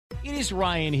It is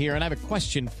Ryan here, and I have a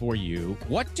question for you.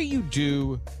 What do you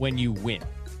do when you win?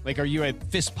 Like, are you a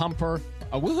fist pumper,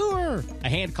 a woohooer, a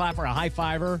hand clapper, a high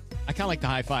fiver? I kind of like the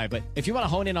high five, but if you want to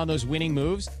hone in on those winning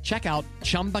moves, check out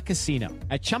Chumba Casino.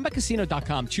 At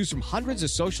ChumbaCasino.com, choose from hundreds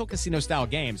of social casino-style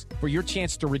games for your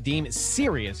chance to redeem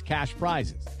serious cash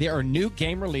prizes. There are new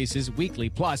game releases weekly,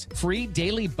 plus free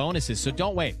daily bonuses. So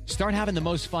don't wait. Start having the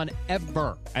most fun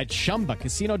ever at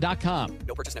ChumbaCasino.com.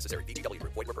 No purchase necessary. VGW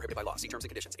Group. Void where prohibited by law. See terms and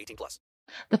conditions. 18+.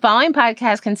 The following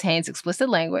podcast contains explicit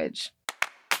language.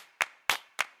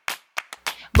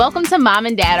 Welcome to Mom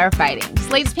and Dad Are Fighting,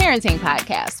 Slate's parenting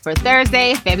podcast for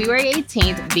Thursday, February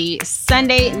 18th, the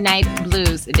Sunday Night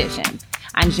Blues edition.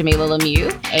 I'm Jamilah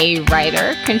Lemieux, a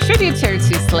writer, contributor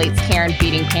to Slate's Care and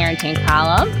Feeding Parenting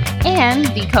column, and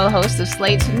the co-host of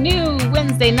Slate's new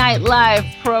Wednesday Night Live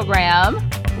program,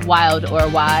 Wild or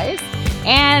Wise.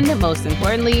 And most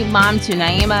importantly, mom to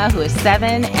Naima, who is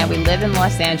 7, and we live in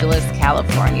Los Angeles,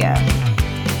 California.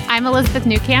 I'm Elizabeth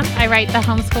Newcamp. I write the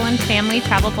homeschool and family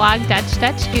travel blog Dutch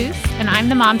Goose, and I'm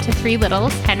the mom to 3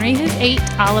 littles, Henry who's 8,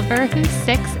 Oliver who's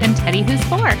 6, and Teddy who's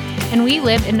 4, and we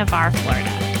live in Navarre, Florida.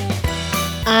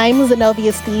 I'm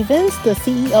Zenobia Stevens, the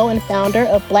CEO and founder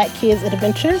of Black Kids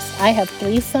Adventures. I have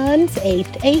 3 sons,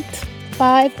 aged 8,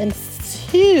 5, and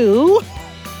 2,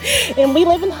 and we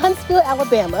live in Huntsville,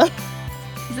 Alabama.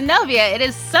 Zenobia, it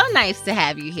is so nice to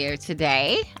have you here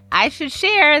today. I should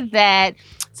share that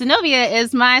Zenobia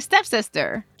is my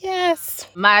stepsister. Yes.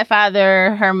 My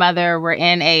father, her mother were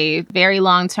in a very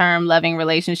long-term loving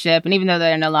relationship. And even though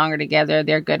they're no longer together,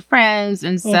 they're good friends.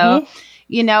 And so,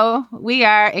 you know, we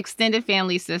are extended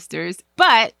family sisters.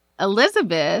 But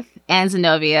Elizabeth and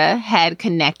Zenobia had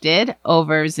connected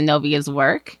over Zenobia's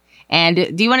work.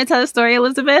 And do you want to tell the story,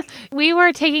 Elizabeth? We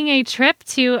were taking a trip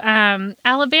to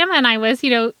Alabama, and I was,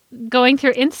 going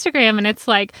through Instagram, and it's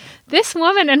like, this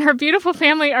woman and her beautiful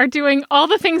family are doing all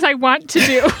the things I want to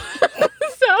do.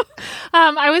 So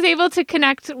I was able to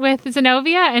connect with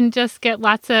Zenobia and just get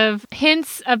lots of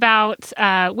hints about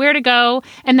where to go.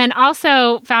 And then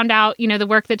also found out, the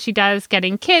work that she does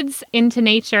getting kids into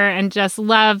nature, and just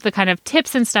love the kind of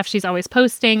tips and stuff she's always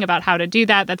posting about how to do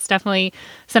that. That's definitely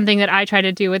something that I try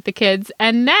to do with the kids.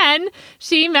 And then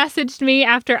she messaged me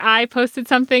after I posted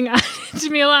something on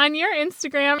Jamilah on your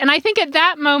Instagram. And I think at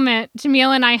that moment,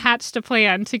 Jamilah and I hatched a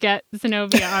plan to get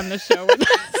Zenobia on the show with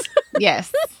us.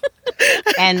 Yes.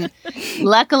 And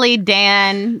luckily,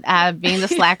 Dan, being the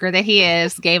slacker that he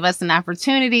is, gave us an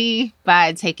opportunity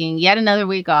by taking yet another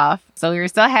week off. So we're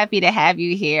so happy to have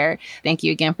you here. Thank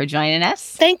you again for joining us.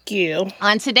 Thank you.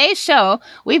 On today's show,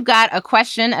 we've got a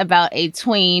question about a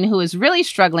tween who is really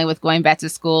struggling with going back to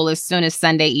school as soon as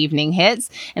Sunday evening hits.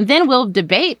 And then we'll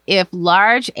debate if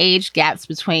large age gaps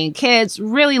between kids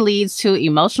really leads to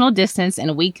emotional distance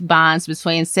and weak bonds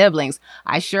between siblings.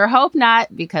 I sure hope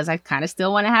not, because I kind of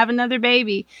still want to have another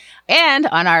baby. And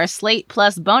on our Slate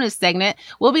Plus bonus segment,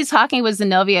 we'll be talking with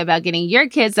Zenobia about getting your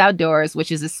kids outdoors,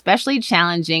 which is especially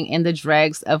challenging in the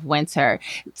dregs of winter.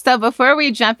 So before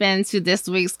we jump into this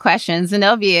week's question,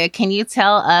 Zenobia, can you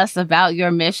tell us about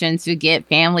your mission to get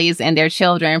families and their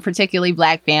children, particularly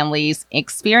Black families,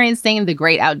 experiencing the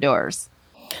great outdoors?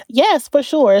 Yes, for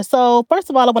sure. So first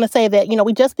of all, I want to say that,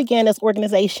 we just began this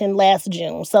organization last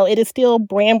June. So it is still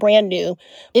brand new.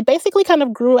 It basically kind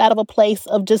of grew out of a place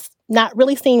of just not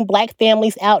really seeing Black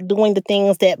families out doing the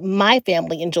things that my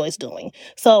family enjoys doing.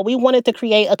 So we wanted to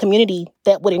create a community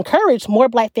that would encourage more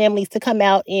Black families to come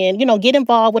out and, get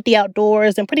involved with the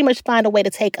outdoors and pretty much find a way to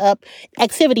take up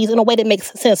activities in a way that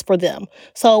makes sense for them.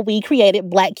 So we created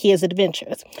Black Kids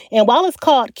Adventures. And while it's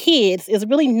called kids, it's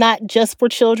really not just for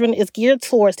children. It's geared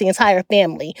towards the entire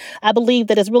family. I believe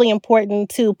that it's really important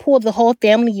to pull the whole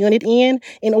family unit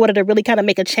in order to really kind of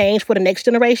make a change for the next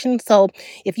generation. So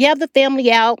if you have the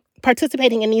family out,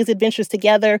 participating in these adventures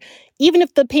together, even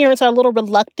if the parents are a little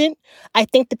reluctant, I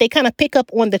think that they kind of pick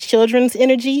up on the children's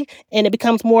energy and it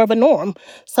becomes more of a norm.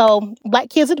 So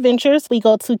Black Kids Adventures, we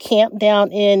go to camp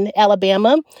down in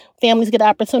Alabama. Families get an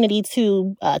opportunity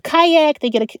to kayak.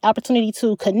 They get an opportunity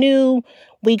to canoe.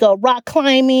 We go rock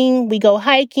climbing. We go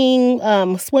hiking,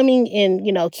 swimming in,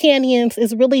 canyons.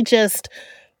 It's really just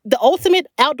the ultimate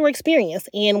outdoor experience.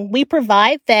 And we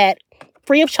provide that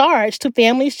free of charge to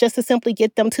families just to simply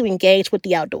get them to engage with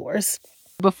the outdoors.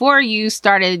 Before you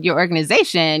started your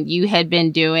organization, you had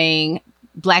been doing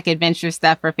Black adventure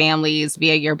stuff for families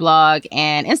via your blog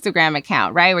and Instagram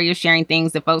account, right? Where you're sharing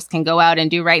things that folks can go out and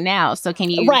do right now. So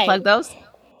can you plug those?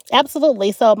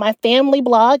 Absolutely. So my family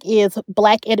blog is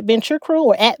Black Adventure Crew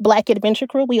or at Black Adventure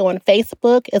Crew. We on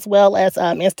Facebook as well as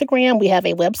Instagram. We have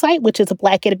a website, which is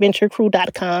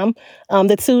blackadventurecrew.com.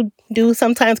 The two do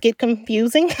sometimes get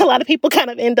confusing. A lot of people kind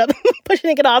of end up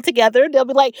pushing it all together. They'll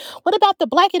be like, what about the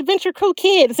Black Adventure Crew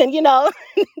kids? And,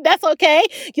 that's okay.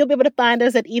 You'll be able to find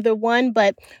us at either one.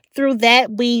 But through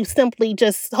that, we simply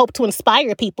just hope to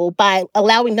inspire people by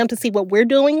allowing them to see what we're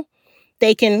doing.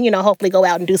 They can, hopefully go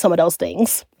out and do some of those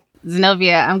things.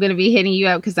 Zenobia, I'm going to be hitting you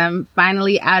up because I'm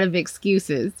finally out of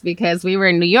excuses because we were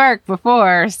in New York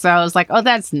before. So I was like, oh,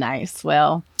 that's nice.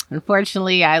 Well,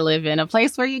 unfortunately, I live in a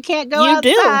place where you can't go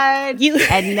outside.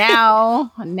 And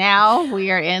now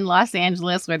we are in Los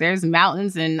Angeles where there's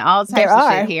mountains and all types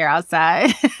of shit here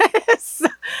outside. So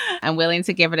I'm willing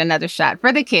to give it another shot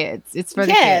for the kids. It's for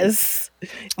the kids.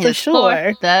 For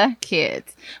sure. For the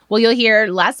kids. Well, you'll hear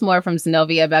lots more from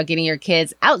Zenobia about getting your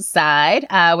kids outside,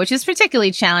 which is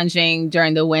particularly challenging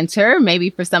during the winter, maybe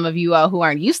for some of you all who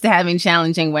aren't used to having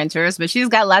challenging winters, but she's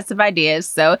got lots of ideas.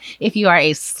 So if you are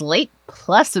a Slate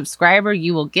Plus subscriber,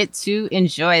 you will get to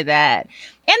enjoy that.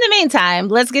 In the meantime,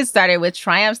 let's get started with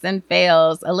triumphs and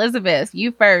fails. Elizabeth,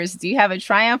 you first. Do you have a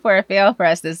triumph or a fail for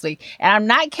us this week? And I'm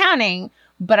not counting,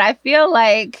 but I feel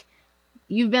like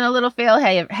you've been a little fail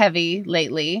heavy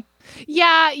lately.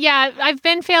 Yeah. I've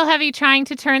been fail heavy trying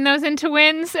to turn those into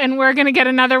wins, and we're going to get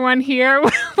another one here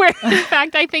where, in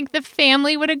fact, I think the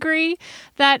family would agree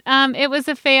that it was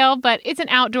a fail, but it's an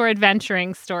outdoor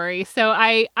adventuring story. So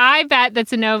I bet that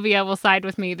Zenobia will side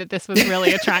with me that this was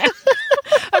really a triumph.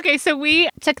 Okay, so we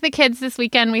took the kids this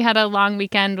weekend. We had a long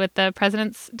weekend with the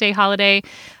President's Day holiday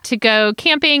to go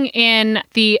camping in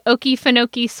the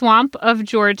Okefenokee Swamp of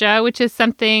Georgia, which is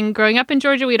something growing up in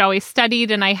Georgia we'd always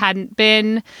studied and I hadn't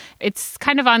been. It's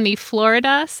kind of on the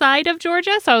Florida side of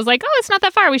Georgia. So I was like, oh, it's not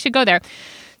that far. We should go there.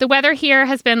 The weather here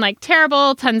has been like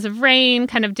terrible, tons of rain,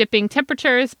 kind of dipping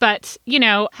temperatures. But,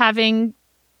 having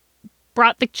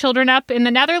brought the children up in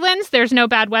the Netherlands, there's no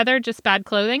bad weather, just bad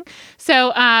clothing.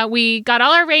 So we got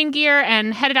all our rain gear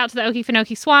and headed out to the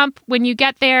Okefenokee Swamp. When you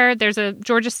get there, there's a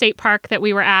Georgia State Park that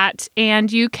we were at,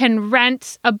 and you can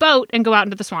rent a boat and go out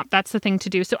into the swamp. That's the thing to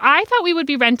do. So I thought we would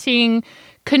be renting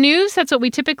canoes. That's what we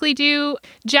typically do.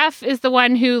 Jeff is the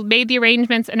one who made the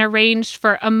arrangements and arranged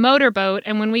for a motorboat.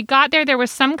 And when we got there, there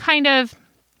was some kind of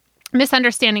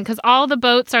misunderstanding because all the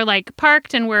boats are like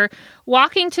parked and we're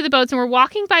walking to the boats and we're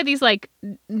walking by these like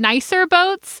nicer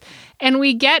boats and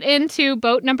we get into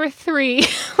boat number 3,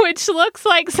 which looks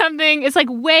like something, it's like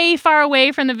way far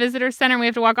away from the visitor center. We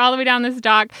have to walk all the way down this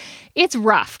dock. It's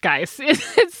rough, guys.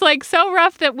 It's like so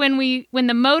rough that when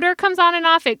the motor comes on and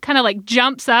off, it kind of like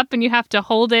jumps up and you have to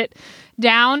hold it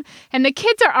down. And the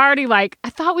kids are already like, I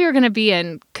thought we were going to be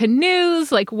in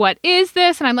canoes. Like, what is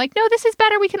this? And I'm like, no, this is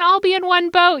better. We can all be in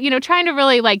one boat, trying to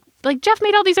really like Jeff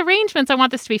made all these arrangements. I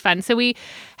want this to be fun. So we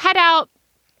head out.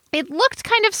 It looked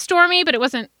kind of stormy, but it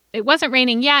wasn't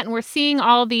raining yet. And we're seeing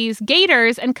all these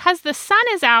gators. And because the sun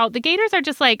is out, the gators are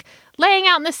just like laying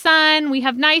out in the sun. We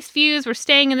have nice views. We're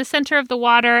staying in the center of the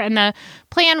water. And the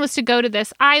plan was to go to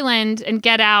this island and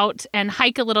get out and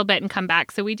hike a little bit and come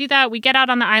back. So we do that. We get out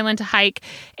on the island to hike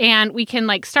and we can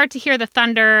like start to hear the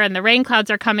thunder and the rain clouds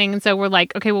are coming. And so we're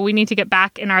like, okay, well, we need to get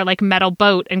back in our like metal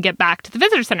boat and get back to the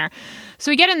visitor center.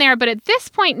 So we get in there. But at this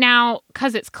point now,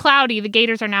 because it's cloudy, the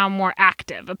gators are now more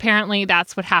active. Apparently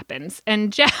that's what happens.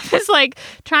 And Jeff is like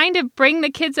trying to bring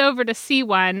the kids over to see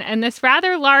one. And this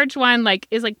rather large one like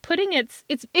is like putting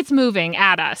it's moving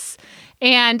at us.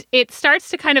 And it starts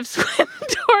to kind of swim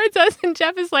towards us. And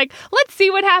Jeff is like, let's see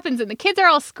what happens. And the kids are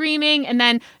all screaming. And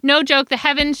then, no joke, the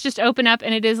heavens just open up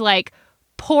and it is like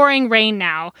pouring rain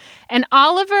now. And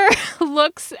Oliver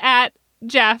looks at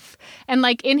Jeff and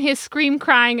like in his scream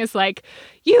crying is like,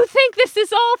 you think this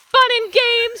is all fun and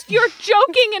games? You're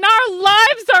joking and our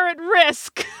lives are at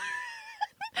risk.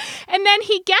 And then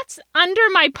he gets under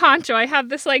my poncho. I have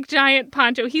this like giant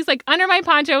poncho. He's like under my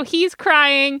poncho. He's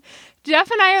crying.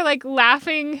 Jeff and I are like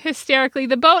laughing hysterically.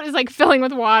 The boat is like filling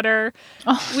with water.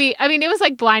 Oh. It was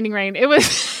like blinding rain. There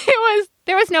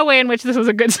was no way in which this was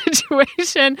a good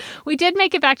situation. We did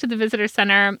make it back to the visitor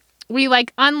center. We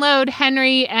like unload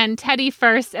Henry and Teddy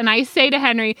first. And I say to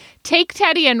Henry, take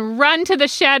Teddy and run to the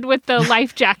shed with the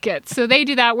life jackets. So they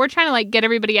do that. We're trying to like get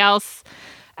everybody else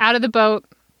out of the boat.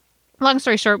 Long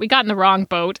story short, we got in the wrong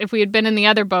boat. If we had been in the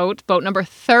other boat number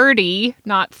 30,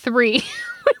 not 3,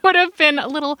 we would have been a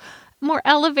little more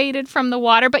elevated from the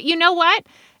water. But you know what?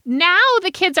 Now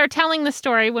the kids are telling the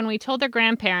story when we told their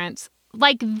grandparents,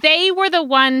 like they were the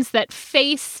ones that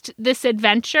faced this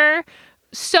adventure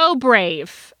so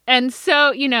brave. And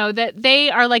so, that they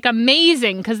are like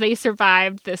amazing because they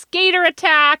survived this gator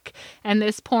attack and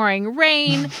this pouring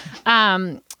rain.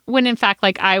 When in fact,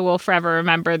 like, I will forever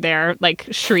remember their like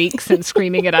shrieks and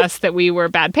screaming at us that we were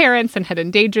bad parents and had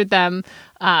endangered them.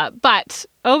 But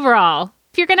overall,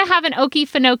 if you're going to have an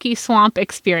Okefenokee swamp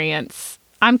experience,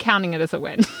 I'm counting it as a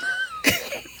win.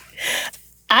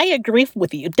 I agree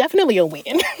with you. Definitely a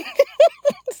win.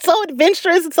 So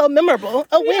adventurous and so memorable.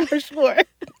 A win for sure.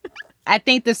 I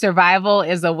think the survival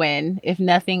is a win. If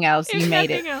nothing else, you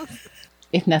made it.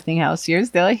 If nothing else, you're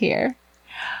still here.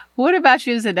 What about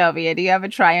you, Zenobia? Do you have a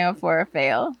triumph or a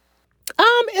fail?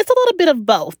 It's a little bit of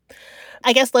both.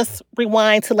 I guess let's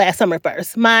rewind to last summer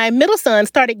first. My middle son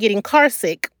started getting car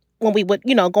sick when we would,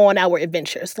 go on our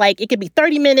adventures. Like, it could be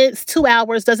 30 minutes, 2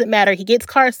 hours, doesn't matter. He gets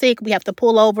car sick. We have to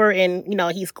pull over and,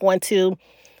 he's going to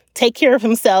take care of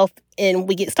himself and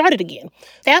we get started again.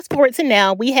 Fast forward to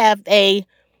now, we have a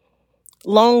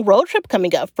long road trip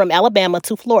coming up from Alabama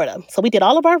to Florida. So we did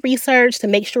all of our research to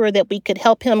make sure that we could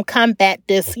help him combat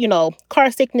this,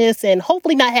 car sickness and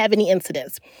hopefully not have any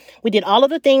incidents. We did all of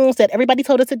the things that everybody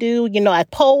told us to do. I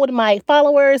polled my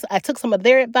followers. I took some of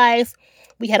their advice.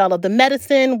 We had all of the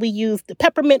medicine. We used the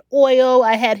peppermint oil.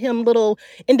 I had him little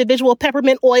individual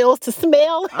peppermint oils to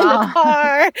smell in the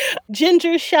car.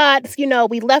 Ginger shots.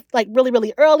 We left like really,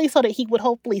 really early so that he would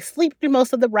hopefully sleep through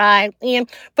most of the ride. And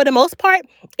for the most part,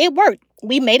 it worked.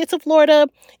 We made it to Florida.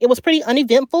 It was pretty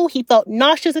uneventful. He felt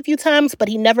nauseous a few times, but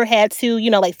he never had to,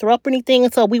 throw up or anything.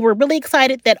 So we were really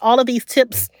excited that all of these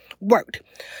tips worked.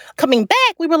 Coming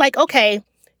back, we were like, okay,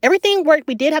 everything worked.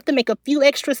 We did have to make a few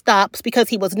extra stops because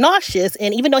he was nauseous.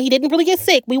 And even though he didn't really get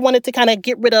sick, we wanted to kind of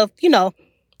get rid of,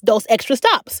 those extra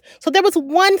stops. So there was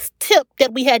one tip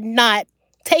that we had not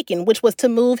taken, which was to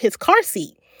move his car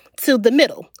seat to the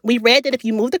middle. We read that if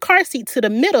you move the car seat to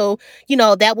the middle,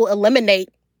 that will eliminate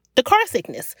the car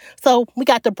sickness. So we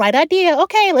got the bright idea.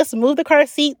 Okay, let's move the car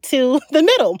seat to the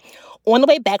middle on the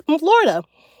way back from Florida.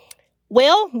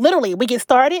 Well, literally, we get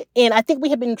started, and I think we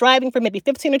had been driving for maybe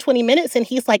 15 or 20 minutes, and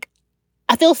he's like,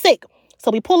 I feel sick.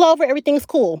 So we pull over, everything's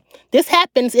cool. This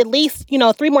happens at least,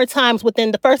 3 more times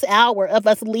within the first hour of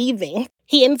us leaving.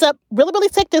 He ends up really, really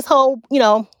sick this whole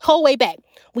way back.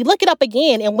 We look it up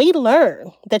again, and we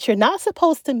learn that you're not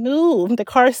supposed to move the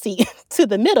car seat to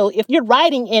the middle if you're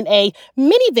riding in a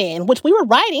minivan, which we were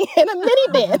riding in a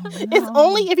minivan. Oh, no. It's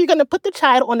only if you're going to put the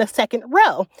child on the second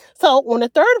row. So on the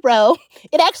third row,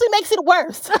 it actually makes it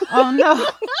worse. Oh, no.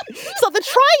 So the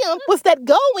triumph was that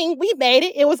going, we made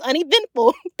it. It was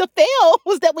uneventful. The fail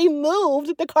was that we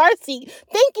moved the car seat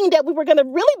thinking that we were going to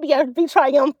really be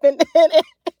triumphant.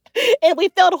 And we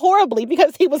felt horribly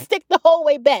because he was sick the whole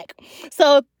way back.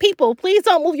 So people, please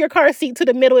don't move your car seat to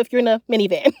the middle if you're in a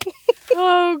minivan.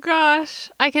 Oh, gosh.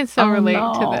 I can so relate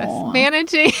to this.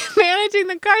 Managing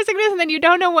the car sickness, and then you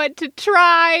don't know what to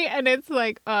try. And it's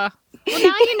like, well, now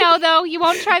you know, though. You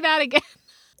won't try that again.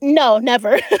 No,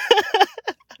 never.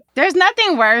 There's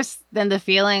nothing worse than the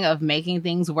feeling of making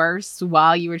things worse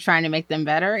while you were trying to make them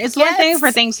better. It's one thing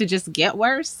for things to just get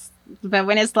worse. But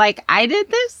when it's like, I did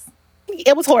this?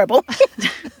 It was horrible.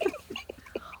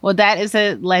 Well, that is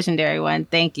a legendary one.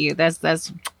 Thank you.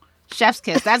 That's chef's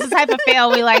kiss. That's the type of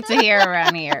fail we like to hear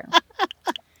around here.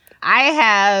 I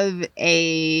have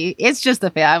it's just a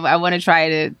fail. I want to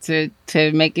try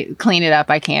to make it, clean it up.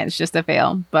 I can't. It's just a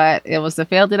fail. But it was a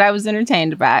fail that I was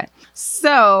entertained by.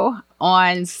 So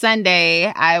on Sunday,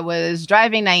 I was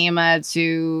driving Naima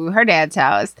to her dad's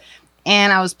house,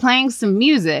 and I was playing some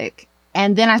music.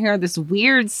 And then I hear this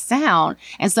weird sound.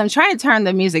 And so I'm trying to turn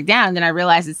the music down. And then I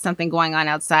realize it's something going on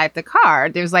outside the car.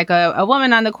 There's like a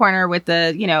woman on the corner with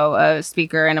a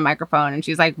speaker and a microphone. And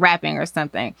she's like rapping or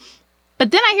something.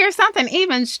 But then I hear something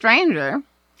even stranger.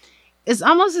 It's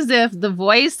almost as if the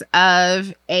voice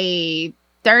of a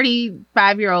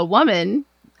 35-year-old woman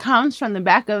comes from the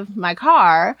back of my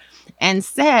car and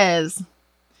says,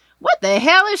 "What the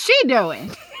hell is she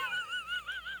doing?"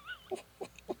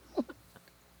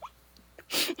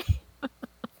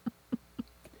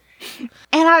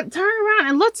 And I turned around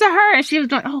and looked at her, and she was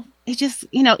going, "Oh, it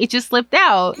just slipped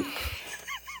out." And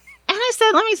I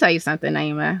said, "Let me tell you something,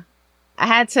 Naima." I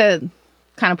had to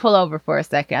kind of pull over for a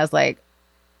second. I was like,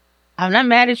 "I'm not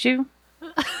mad at you,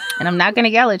 and I'm not going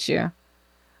to yell at you.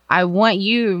 I want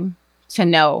you to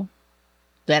know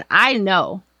that I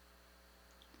know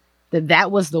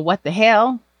that was the what the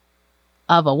hell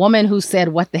of a woman who said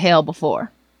what the hell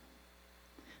before.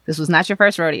 This was not your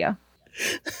first rodeo.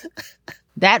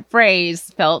 That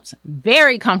phrase felt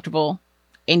very comfortable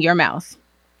in your mouth.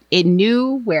 It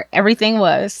knew where everything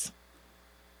was.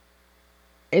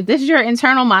 If this is your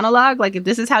internal monologue, like if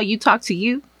this is how you talk to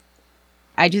you,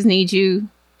 I just need you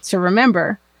to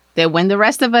remember that when the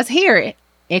rest of us hear it,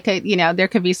 it could, there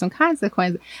could be some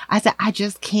consequences. I said, I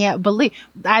just can't believe.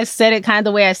 I said it kind of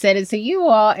the way I said it to you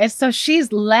all. And so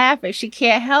she's laughing. She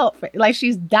can't help it. Like,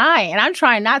 she's dying. And I'm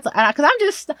trying not to,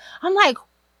 because I'm like,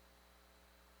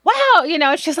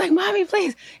 wow, she's like, Mommy,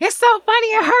 please. It's so funny.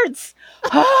 It hurts.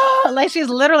 Like, she's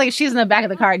in the back of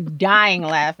the car dying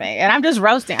laughing. And I'm just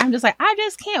roasting. I'm just like, I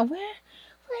just can't.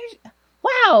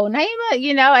 Wow,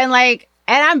 Naima,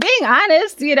 and I'm being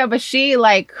honest, but she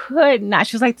could not.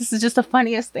 She was like, this is just the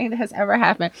funniest thing that has ever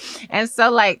happened. And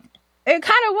so it kind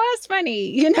of was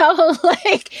funny,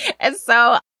 and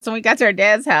so when we got to her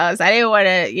dad's house, I didn't want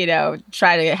to,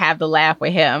 try to have the laugh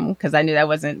with him because I knew that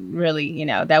wasn't really,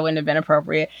 that wouldn't have been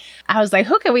appropriate. I was like,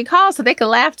 who can we call so they could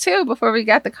laugh too before we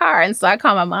got the car? And so I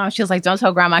called my mom. She was like, don't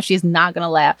tell Grandma, she's not going to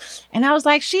laugh. And I was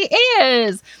like, she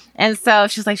is. And so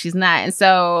she's like, she's not. And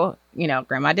so,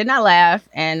 Grandma did not laugh.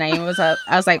 And I was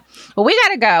like, well, we got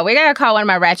to go. We got to call one of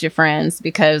my ratchet friends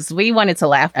because we wanted to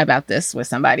laugh about this with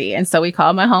somebody. And so we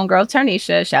called my homegirl,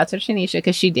 Tanisha. Shout out to Tanisha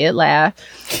because she did laugh.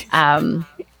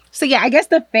 So yeah, I guess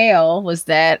the fail was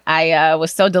that I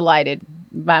was so delighted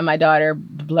by my daughter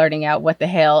blurting out, what the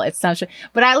hell, it's sunshine.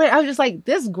 But I was just like,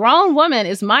 this grown woman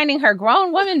is minding her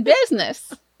grown woman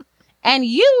business. And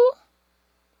you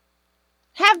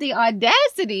have the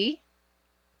audacity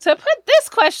to put this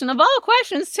question of all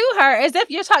questions to her as if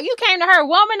you came to her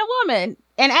woman to woman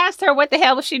and asked her what the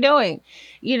hell was she doing,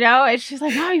 and she's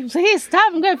like, Mommy, please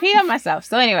stop, I'm going to pee on myself.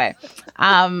 So anyway,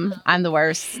 I'm the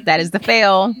worst. That is the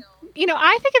fail.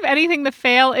 I think if anything, the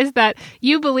fail is that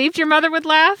you believed your mother would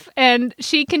laugh and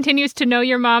she continues to know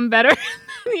your mom better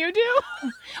than you do.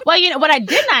 Well, what I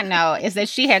did not know is that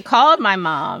she had called my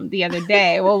mom the other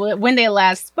day. Well, when they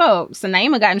last spoke, so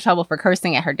Naima got in trouble for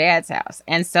cursing at her dad's house.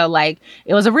 And so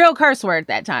it was a real curse word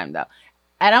that time though.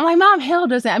 And I'm like, Mom, hell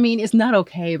it's not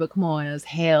okay, but come on, it's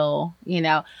hell,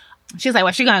 She's like,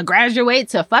 well, she gonna graduate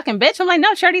to a fucking bitch? I'm like,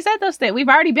 no, she already said those things. We've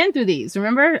already been through these.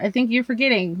 Remember? I think you're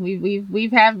forgetting. We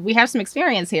have some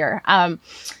experience here.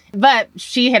 But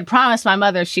she had promised my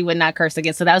mother she would not curse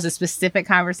again. So that was a specific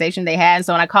conversation they had. And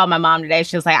so when I called my mom today,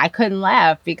 she was like, I couldn't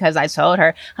laugh because I told her.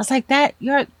 I was like,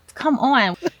 come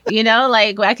on,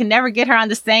 I can never get her on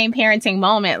the same parenting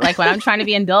moment. Like when I'm trying to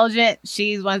be indulgent,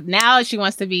 she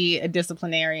wants to be a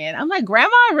disciplinarian. I'm like,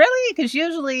 Grandma, really? Because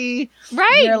usually,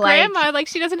 right, Grandma,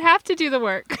 she doesn't have to do the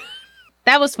work.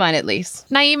 That was fun, at least.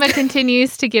 Naima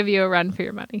continues to give you a run for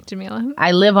your money, Jamila.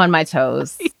 I live on my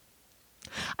toes.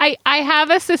 I have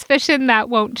a suspicion that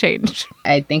won't change.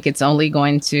 I think it's only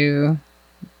going to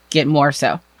get more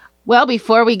so. Well,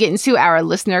 before we get into our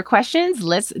listener questions,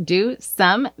 let's do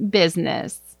some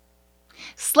business.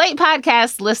 Slate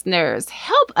Podcast listeners,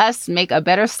 help us make a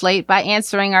better Slate by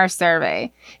answering our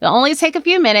survey. It'll only take a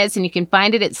few minutes and you can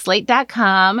find it at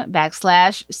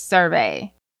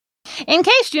slate.com/survey. In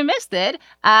case you missed it,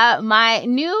 my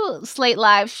new Slate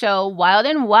Live show, Wild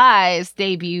and Wise,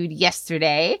 debuted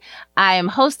yesterday. I am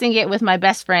hosting it with my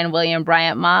best friend, William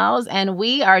Bryant Miles, and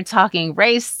we are talking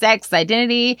race, sex,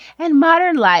 identity, and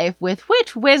modern life with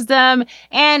wit, wisdom,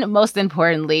 and most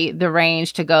importantly, the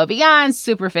range to go beyond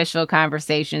superficial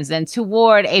conversations and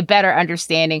toward a better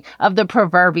understanding of the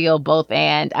proverbial both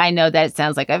and. I know that it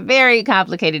sounds like a very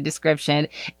complicated description.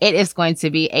 It is going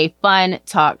to be a fun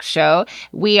talk show.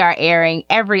 We are airing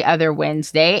every other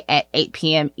Wednesday at 8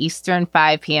 p.m. Eastern,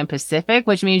 5 p.m. Pacific,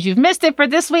 which means you've missed it for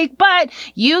this week, but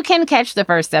you can catch the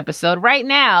first episode right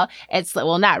now.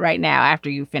 Not right now, after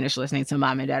you finish listening to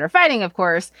Mom and Dad Are Fighting, of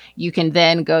course. You can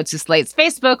then go to Slate's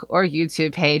Facebook or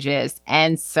YouTube pages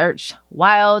and search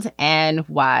Wild and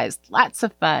Wise. Lots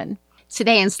of fun.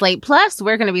 Today in Slate Plus,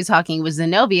 we're going to be talking with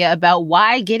Zenobia about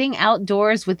why getting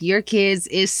outdoors with your kids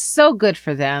is so good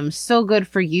for them, so good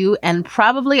for you, and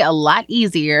probably a lot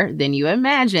easier than you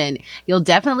imagine. You'll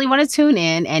definitely want to tune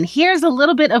in, and here's a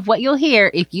little bit of what you'll hear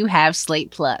if you have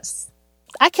Slate Plus.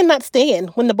 I cannot stand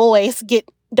when the boys get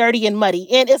dirty and muddy.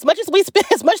 And as much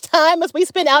time as we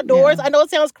spend outdoors, I know it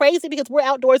sounds crazy because we're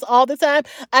outdoors all the time.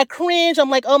 I cringe. I'm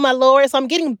like, oh my Lord. So I'm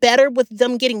getting better with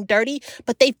them getting dirty,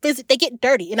 but they get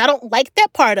dirty. And I don't like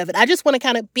that part of it. I just want to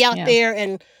kind of be out there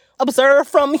and observe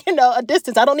from, a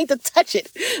distance. I don't need to touch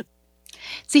it.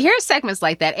 To hear segments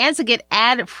like that and to get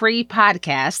ad-free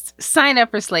podcasts, sign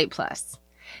up for Slate Plus.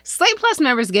 Slate Plus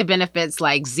members get benefits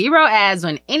like 0 ads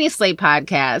on any Slate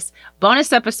podcast,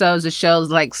 bonus episodes of shows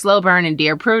like Slow Burn and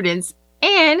Dear Prudence,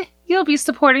 and you'll be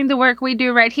supporting the work we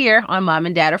do right here on Mom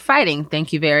and Dad Are Fighting.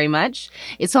 Thank you very much.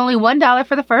 It's only $1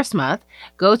 for the first month.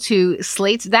 Go to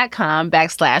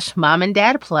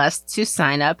slate.com/momanddadplus to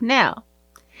sign up now.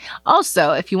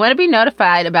 Also, if you want to be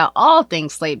notified about all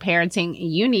things Slate parenting,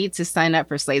 you need to sign up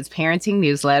for Slate's parenting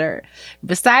newsletter.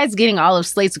 Besides getting all of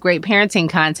Slate's great parenting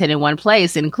content in one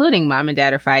place, including Mom and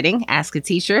Dad Are Fighting, Ask a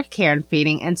Teacher, Care and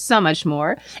Feeding, and so much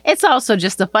more, it's also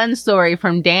just a fun story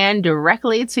from Dan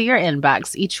directly to your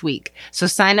inbox each week. So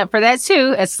sign up for that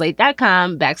too at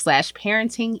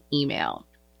slate.com/parenting email.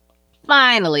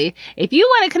 Finally, if you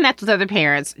want to connect with other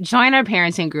parents, join our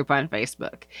parenting group on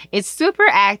Facebook. It's super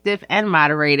active and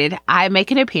moderated. I make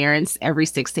an appearance every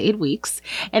 6 to 8 weeks.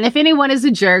 And if anyone is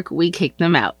a jerk, we kick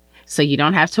them out. So you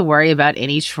don't have to worry about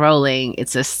any trolling.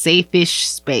 It's a safe-ish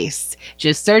space.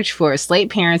 Just search for Slate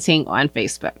Parenting on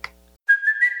Facebook.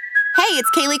 Hey,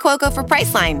 it's Kaylee Cuoco for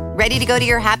Priceline. Ready to go to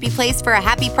your happy place for a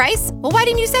happy price? Well, why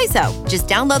didn't you say so? Just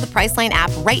download the Priceline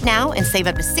app right now and save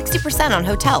up to 60% on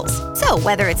hotels. So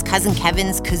whether it's Cousin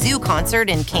Kevin's Kazoo Concert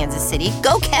in Kansas City,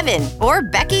 go Kevin, or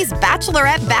Becky's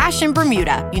Bachelorette Bash in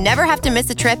Bermuda, you never have to miss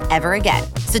a trip ever again.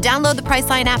 So download the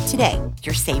Priceline app today.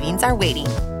 Your savings are waiting.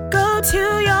 Go to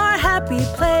your happy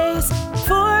place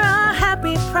for a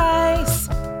happy price.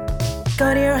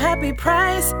 Go to your happy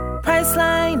price,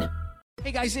 Priceline.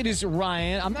 Hey guys, it is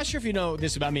Ryan. I'm not sure if you know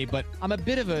this about me, but I'm a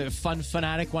bit of a fun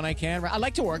fanatic when I can. I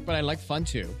like to work, but I like fun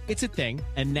too. It's a thing.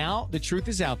 And now the truth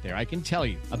is out there. I can tell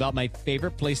you about my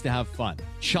favorite place to have fun.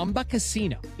 Chumba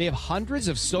Casino. They have hundreds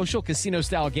of social casino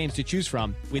style games to choose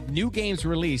from with new games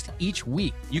released each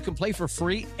week. You can play for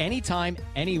free anytime,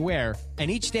 anywhere. And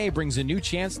each day brings a new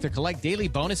chance to collect daily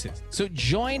bonuses. So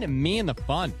join me in the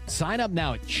fun. Sign up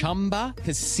now at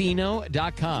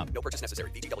ChumbaCasino.com. No purchase necessary.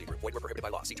 VGW Group. Void where prohibited by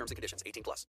law. See terms and conditions. 18+.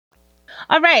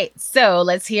 All right, so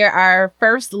let's hear our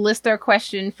first listener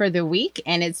question for the week,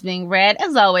 and it's being read,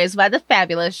 as always, by the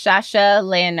fabulous Shasha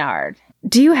Leonard.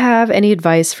 Do you have any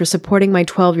advice for supporting my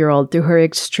 12-year-old through her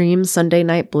extreme Sunday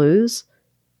night blues?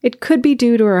 It could be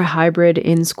due to her hybrid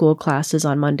in-school classes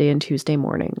on Monday and Tuesday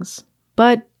mornings,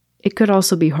 but it could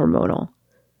also be hormonal.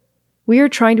 We are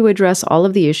trying to address all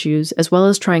of the issues as well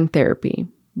as trying therapy,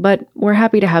 but we're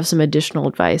happy to have some additional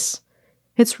advice.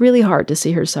 It's really hard to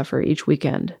see her suffer each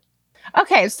weekend.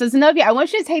 Okay, so Zenobia, I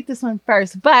want you to take this one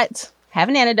first, but have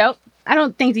an antidote. I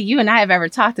don't think that you and I have ever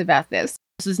talked about this.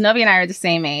 So Zenobia and I are the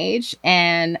same age,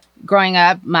 and growing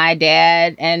up, my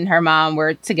dad and her mom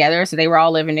were together, so they were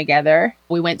all living together.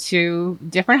 We went to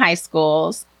different high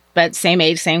schools, but same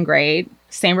age, same grade,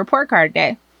 same report card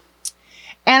day.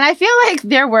 And I feel like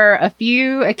there were a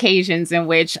few occasions in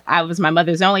which I was my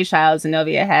mother's only child.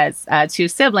 Zenobia has 2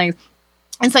 siblings.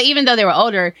 And so even though they were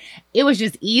older, it was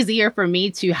just easier for me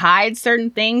to hide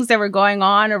certain things that were going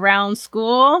on around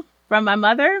school from my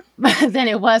mother than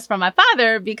it was from my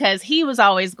father, because he was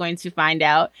always going to find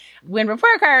out when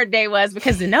report card day was,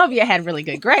 because Zenobia had really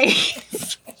good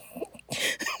grades.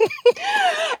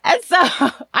 And so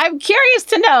I'm curious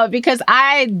to know, because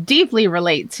I deeply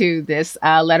relate to this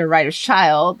letter writer's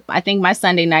child. I think my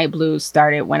Sunday night blues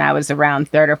started when I was around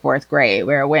 3rd or 4th grade,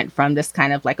 where it went from this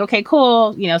kind of like, okay,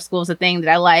 cool, you know, school's a thing that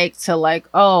I like, to like,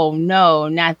 oh no,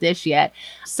 not this yet.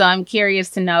 So I'm curious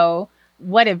to know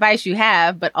what advice you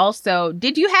have, but also,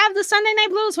 did you have the Sunday night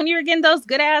blues when you were getting those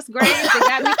good ass grades that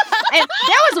got me? And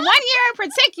there was one year in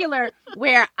particular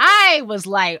where I was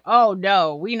like, oh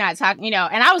no, we not talking, you know,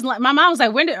 and I was like, my mom was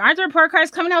like, aren't the report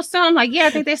cards coming out soon? I'm like, yeah, I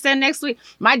think they said next week.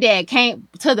 My dad came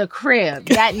to the crib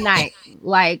that night,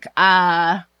 like,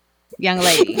 young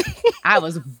lady,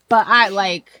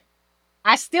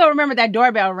 I still remember that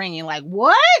doorbell ringing, like,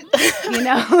 what? You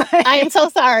know? I am so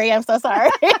sorry. I'm so sorry.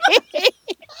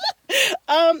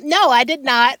 No, I did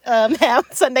not have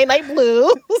Sunday night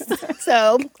blues.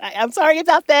 So I'm sorry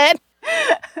about that.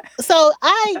 So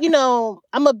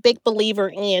I'm a big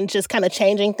believer in just kind of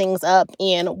changing things up.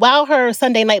 And while her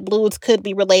Sunday night blues could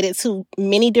be related to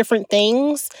many different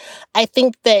things, I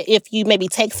think that if you maybe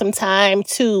take some time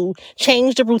to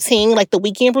change the routine, like the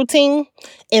weekend routine,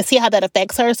 and see how that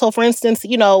affects her. So for instance,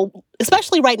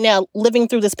 especially right now, living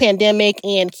through this pandemic,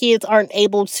 and kids aren't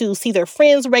able to see their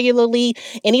friends regularly.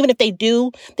 And even if they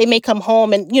do, they may come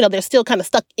home and, they're still kind of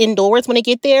stuck indoors when they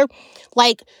get there.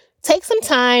 Like, take some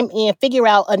time and figure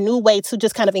out a new way to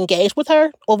just kind of engage with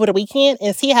her over the weekend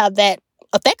and see how that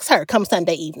affects her come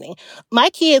Sunday evening.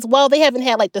 My kids, while they haven't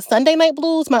had like the Sunday night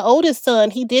blues, my oldest son,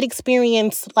 he did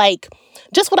experience like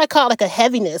just what I call like a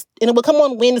heaviness, and it would come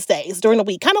on Wednesdays during the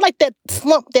week, kind of like that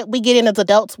slump that we get in as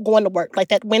adults going to work, like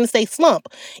that Wednesday slump.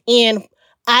 And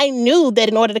I knew that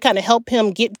in order to kind of help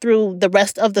him get through the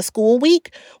rest of the school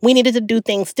week, we needed to do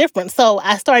things different. So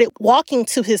I started walking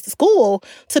to his school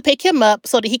to pick him up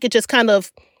so that he could just kind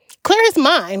of clear his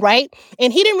mind, right?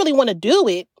 And he didn't really want to do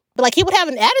it But like he would have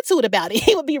an attitude about it.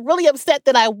 He would be really upset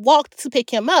that I walked to pick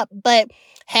him up. But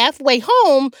halfway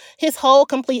home, his whole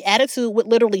complete attitude would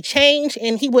literally change.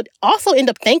 And he would also end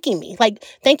up thanking me. Like,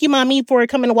 thank you, Mommy, for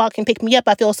coming to walk and pick me up.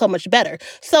 I feel so much better.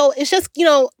 So it's just,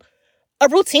 a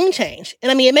routine change.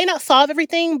 And I mean, it may not solve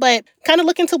everything, but kind of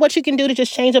look into what you can do to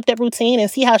just change up that routine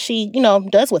and see how she,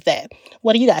 does with that.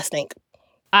 What do you guys think?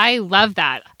 I love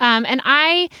that. And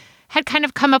I had kind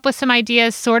of come up with some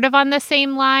ideas sort of on the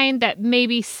same line, that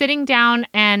maybe sitting down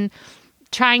and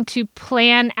trying to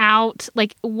plan out,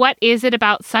 like, what is it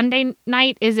about Sunday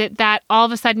night? Is it that all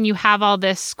of a sudden you have all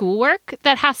this schoolwork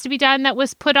that has to be done that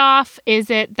was put off? Is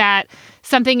it that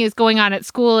something is going on at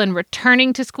school and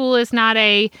returning to school is not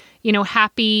a,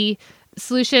 happy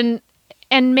solution?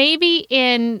 And maybe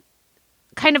in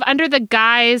kind of under the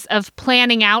guise of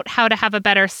planning out how to have a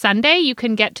better Sunday, you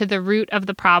can get to the root of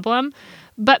the problem.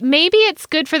 But maybe it's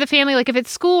good for the family. Like if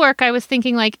it's schoolwork, I was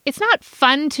thinking like, it's not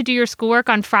fun to do your schoolwork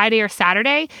on Friday or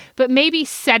Saturday, but maybe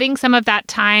setting some of that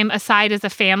time aside as a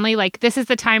family, like this is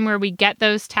the time where we get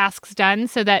those tasks done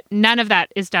so that none of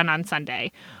that is done on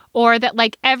Sunday. Or that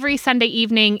like every Sunday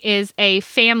evening is a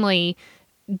family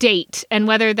date. And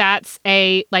whether that's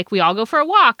we all go for a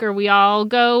walk or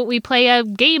we play a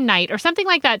game night or something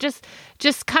like that,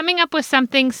 just coming up with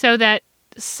something so that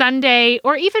Sunday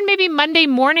or even maybe Monday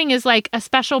morning is like a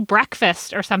special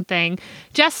breakfast or something,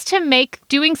 just to make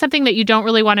doing something that you don't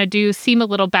really want to do seem a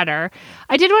little better.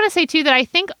 I did want to say too that I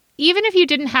think even if you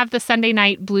didn't have the Sunday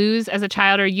night blues as a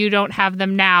child or you don't have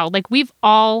them now, like we've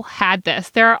all had this.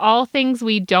 There are all things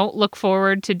we don't look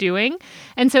forward to doing.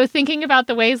 And so thinking about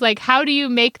the ways like, how do you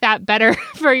make that better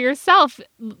for yourself?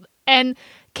 And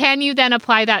can you then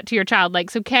apply that to your child?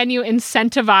 Like, so can you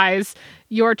incentivize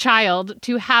your child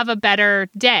to have a better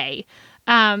day?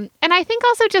 And I think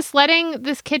also just letting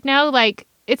this kid know, like,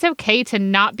 it's okay to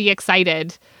not be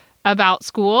excited about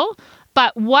school,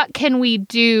 but what can we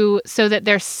do so that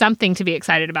there's something to be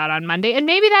excited about on Monday? And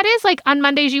maybe that is like on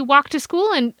Mondays you walk to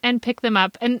school and pick them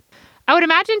up. And I would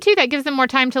imagine too, that gives them more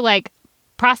time to like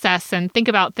process and think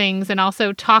about things and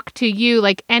also talk to you,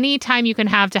 like any time you can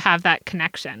have to have that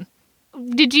connection.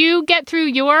 Did you get through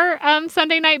your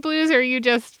Sunday night blues or you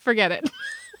just forget it?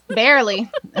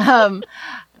 Barely.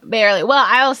 Barely. Well,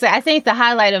 I will say, I think the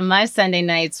highlight of my Sunday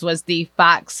nights was the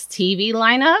Fox TV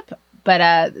lineup.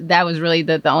 But that was really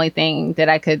the only thing that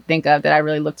I could think of that I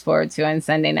really looked forward to on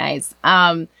Sunday nights.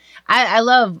 I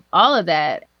love all of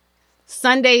that.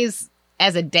 Sundays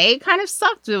as a day kind of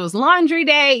sucked. It was laundry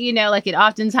day, like it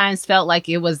oftentimes felt like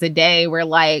it was the day where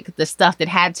like the stuff that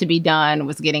had to be done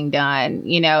was getting done,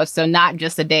 so not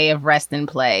just a day of rest and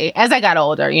play. As I got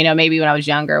older, maybe when I was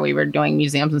younger, we were doing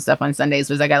museums and stuff on Sundays.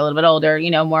 As I got a little bit older,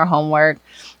 more homework,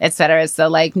 etc. So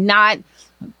like not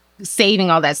saving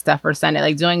all that stuff for Sunday,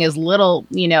 like doing as little,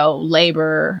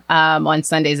 labor on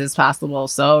Sundays as possible.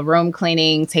 So room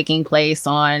cleaning taking place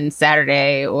on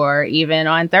Saturday or even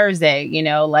on Thursday,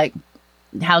 like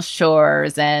house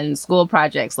chores and school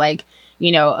projects, like,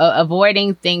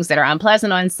 avoiding things that are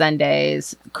unpleasant on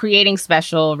Sundays, creating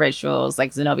special rituals,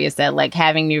 like Zenobia said, like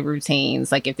having new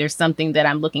routines. Like if there's something that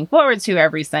I'm looking forward to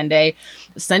every Sunday,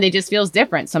 Sunday just feels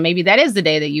different. So maybe that is the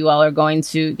day that you all are going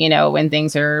to, when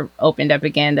things are opened up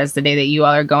again, that's the day that you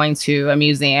all are going to a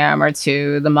museum or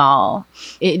to the mall.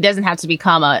 It doesn't have to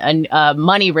become a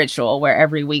money ritual where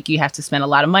every week you have to spend a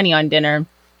lot of money on dinner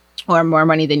or more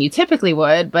money than you typically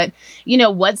would. But,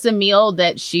 what's a meal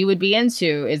that she would be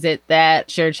into? Is it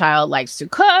that your child likes to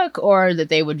cook, or that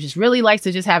they would just really like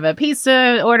to just have a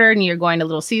pizza ordered and you're going to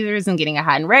Little Caesars and getting a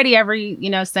hot and ready every,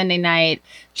 Sunday night?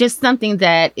 Just something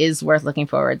that is worth looking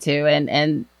forward to.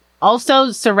 And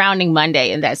also surrounding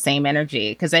Monday in that same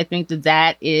energy, because I think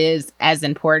that is as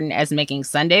important as making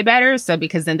Sunday better. So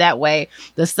because in that way,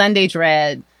 the Sunday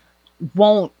dread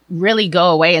won't really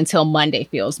go away until Monday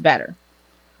feels better.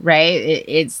 Right?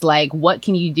 It's like, what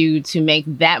can you do to make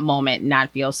that moment not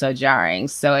feel so jarring?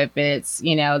 So if it's,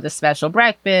 the special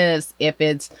breakfast,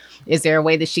 is there a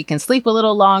way that she can sleep a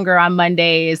little longer on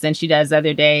Mondays than she does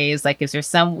other days? Like, is there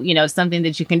something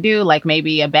that you can do, like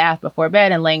maybe a bath before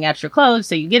bed and laying out your clothes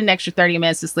so you get an extra 30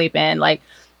 minutes to sleep in? Like,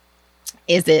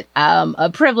 is it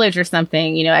a privilege or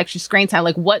something, extra screen time?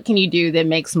 Like, what can you do that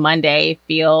makes Monday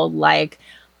feel like,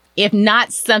 if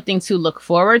not something to look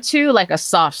forward to, like a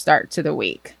soft start to the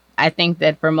week? I think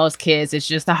that for most kids, it's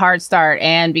just a hard start.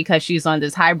 And because she's on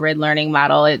this hybrid learning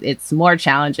model, it's more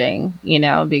challenging,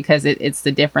 because it's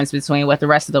the difference between what the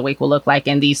rest of the week will look like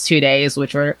in these 2 days,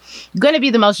 which are going to be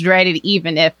the most dreaded,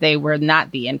 even if they were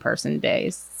not the in-person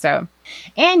days. So,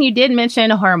 and you did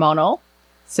mention hormonal.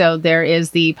 So there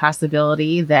is the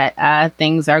possibility that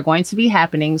things are going to be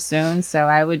happening soon. So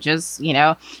I would just,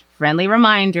 friendly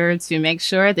reminder to make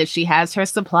sure that she has her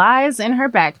supplies in her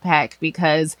backpack,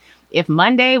 because if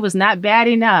Monday was not bad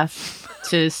enough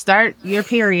to start your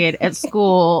period at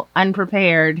school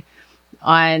unprepared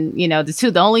on,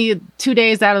 the only 2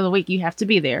 days out of the week you have to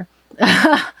be there,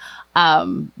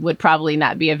 would probably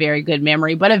not be a very good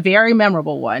memory, but a very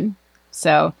memorable one.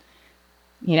 So,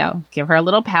 give her a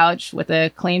little pouch with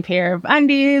a clean pair of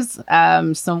undies,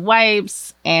 some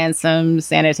wipes, and some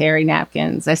sanitary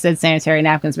napkins. I said sanitary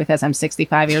napkins because I'm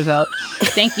 65 years old.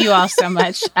 Thank you all so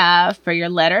much for your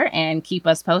letter, and keep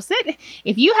us posted.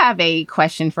 If you have a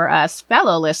question for us,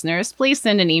 fellow listeners, please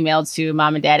send an email to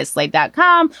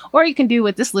momanddad@slate.com, or you can do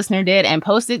what this listener did and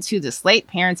post it to the Slate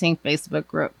Parenting Facebook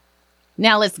group.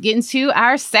 Now let's get into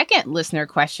our second listener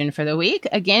question for the week,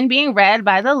 again being read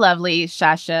by the lovely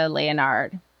Shasha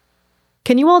Leonard.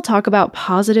 Can you all talk about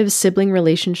positive sibling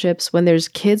relationships when there's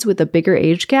kids with a bigger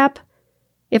age gap?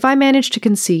 If I manage to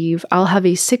conceive, I'll have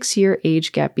a 6-year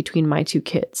age gap between my 2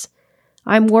 kids.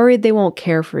 I'm worried they won't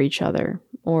care for each other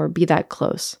or be that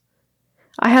close.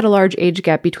 I had a large age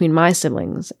gap between my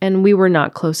siblings, and we were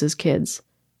not close as kids,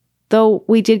 though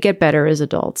we did get better as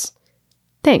adults.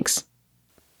 Thanks.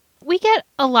 We get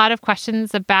a lot of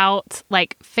questions about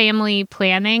family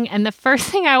planning. And the first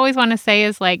thing I always want to say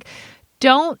is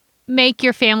don't make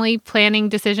your family planning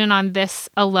decision on this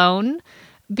alone,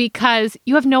 because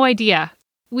you have no idea.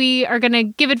 We are going to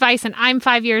give advice, and I'm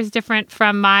 5 years different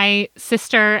from my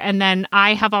sister. And then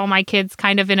I have all my kids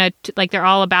kind of they're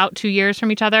all about 2 years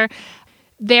from each other.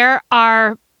 There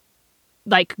are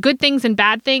good things and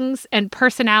bad things, and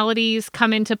personalities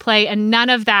come into play, and none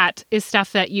of that is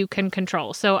stuff that you can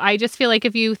control. So I just feel like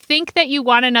if you think that you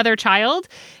want another child,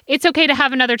 it's okay to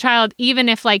have another child, even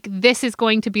if this is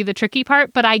going to be the tricky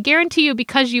part. But I guarantee you,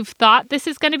 because you've thought this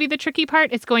is going to be the tricky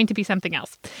part, it's going to be something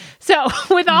else. So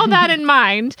with all that in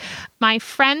mind, my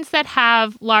friends that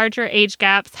have larger age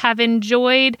gaps have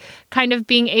enjoyed kind of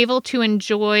being able to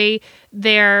enjoy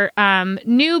their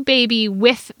new baby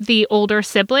with the older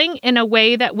sibling in a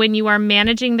way that when you are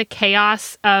managing the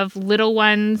chaos of little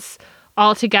ones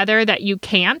all together, that you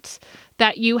can't,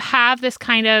 that you have this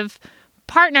kind of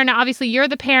partner. Now, obviously, you're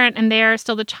the parent and they're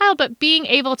still the child, but being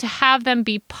able to have them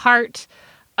be part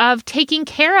of taking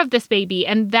care of this baby,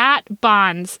 and that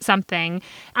bonds something.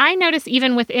 I notice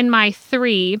even within my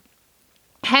 3,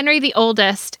 Henry, the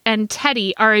oldest, and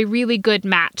Teddy are a really good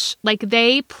match.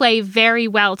 They play very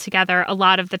well together a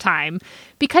lot of the time,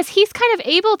 because he's kind of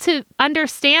able to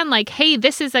understand, hey,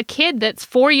 this is a kid that's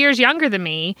 4 years younger than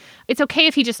me. It's okay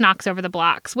if he just knocks over the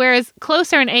blocks. Whereas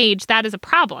closer in age, that is a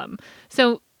problem.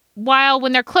 So while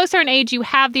when they're closer in age, you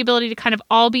have the ability to kind of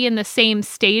all be in the same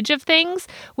stage of things,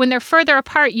 when they're further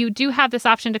apart, you do have this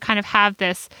option to kind of have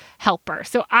this helper.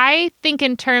 So I think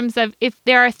in terms of if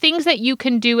there are things that you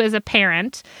can do as a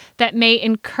parent that may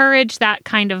encourage that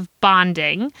kind of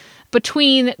bonding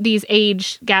between these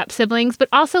age gap siblings, but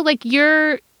also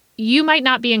you might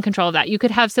not be in control of that. You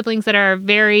could have siblings that are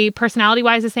very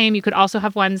personality-wise the same. You could also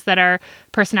have ones that are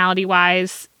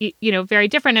personality-wise, very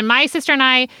different. And my sister and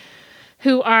I,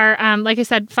 who are, like I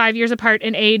said, 5 years apart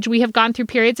in age, we have gone through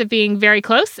periods of being very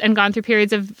close and gone through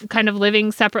periods of kind of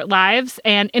living separate lives,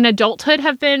 and in adulthood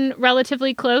have been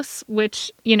relatively close,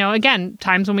 which, again,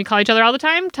 times when we call each other all the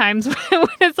time, times when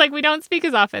it's we don't speak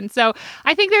as often. So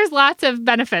I think there's lots of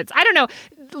benefits. I don't know.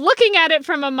 Looking at it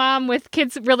from a mom with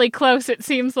kids really close, it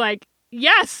seems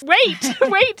yes, wait for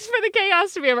the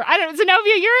chaos to be over. I don't know.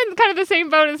 Zenobia, you're in kind of the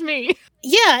same boat as me.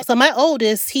 Yeah, so my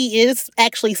oldest, he is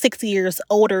actually 6 years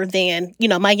older than,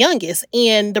 my youngest.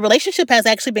 And the relationship has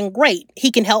actually been great.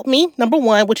 He can help me, number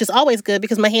one, which is always good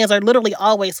because my hands are literally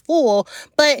always full.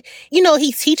 But,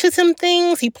 he teaches him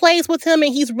things, he plays with him,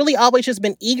 and he's really always just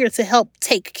been eager to help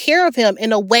take care of him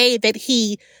in a way that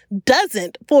he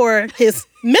doesn't for his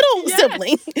middle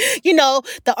sibling.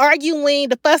 The arguing,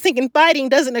 the fussing and fighting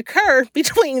doesn't occur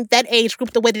between that age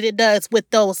group the way that it does with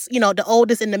those, the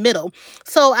oldest in the middle.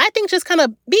 So I think just kind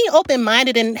of being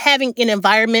open-minded and having an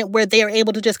environment where they are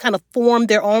able to just kind of form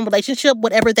their own relationship,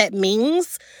 whatever that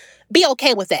means, be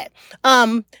okay with that.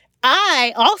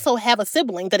 I also have a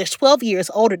sibling that is 12 years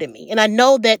older than me. And I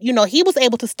know that, he was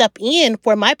able to step in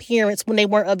for my parents when they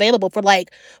weren't available for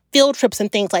field trips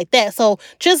and things like that. So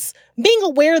just being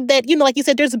aware that, like you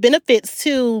said, there's benefits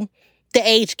to the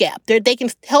age gap. They can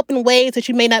help in ways that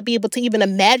you may not be able to even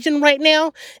imagine right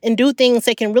now, and do things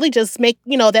that can really just make,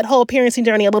 that whole parenting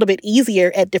journey a little bit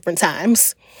easier at different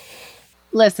times.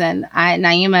 Listen,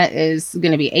 Naima is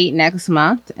going to be 8 next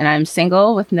month, and I'm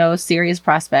single with no serious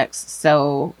prospects.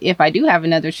 So if I do have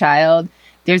another child,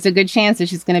 there's a good chance that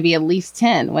she's going to be at least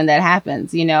 10 when that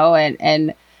happens,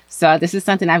 and So this is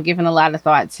something I've given a lot of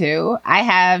thought to. I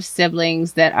have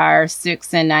siblings that are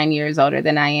 6 and 9 years older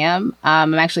than I am.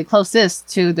 I'm actually closest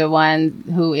to the one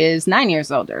who is 9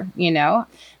 years older,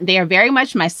 They are very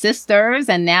much my sisters.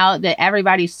 And now that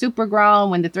everybody's super grown,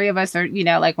 when the three of us are,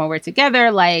 like when we're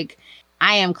together, like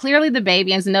I am clearly the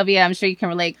baby. And Zenobia, I'm sure you can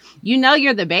relate.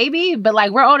 You're the baby, but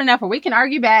like we're old enough where we can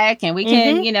argue back and we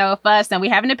can, fuss and we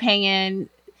have an opinion.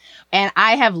 And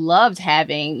I have loved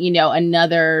having,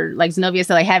 another, like Zenobia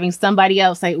said, like having somebody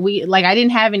else. Like I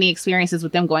didn't have any experiences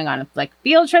with them going on like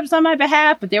field trips on my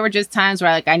behalf, but there were just times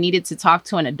where like I needed to talk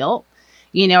to an adult,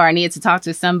 or I needed to talk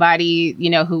to somebody,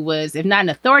 who was, if not an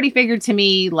authority figure to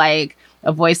me, like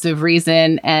a voice of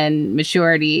reason and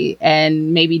maturity,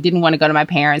 and maybe didn't want to go to my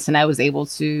parents and I was able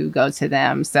to go to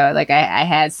them. So like I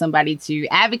had somebody to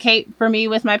advocate for me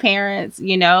with my parents,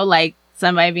 like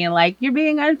somebody being like, you're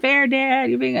being unfair, Dad.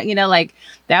 You're being, like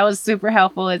that was super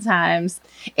helpful at times.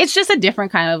 It's just a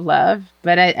different kind of love.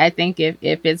 But I think if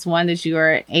it's one that you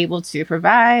are able to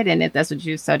provide and if that's what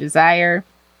you so desire,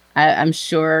 I'm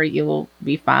sure you will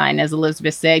be fine. As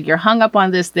Elizabeth said, you're hung up on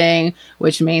this thing,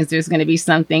 which means there's going to be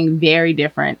something very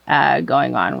different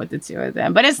going on with the two of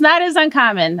them. But it's not as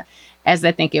uncommon as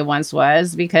I think it once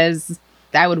was, because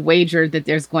I would wager that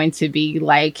there's going to be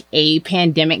like a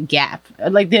pandemic gap.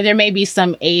 Like there may be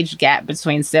some age gap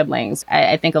between siblings.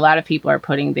 I think a lot of people are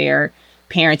putting their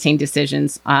parenting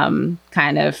decisions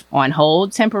kind of on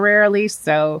hold temporarily.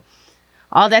 So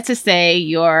all that to say,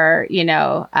 your,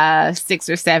 6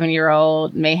 or 7 year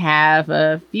old may have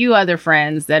a few other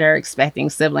friends that are expecting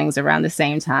siblings around the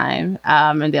same time.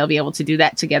 And they'll be able to do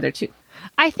that together too.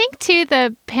 I think, too,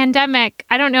 the pandemic,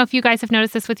 I don't know if you guys have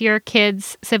noticed this with your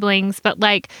kids' siblings, but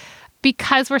like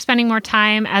because we're spending more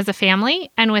time as a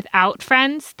family and without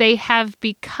friends, they have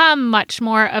become much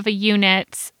more of a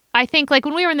unit. I think like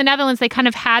when we were in the Netherlands, they kind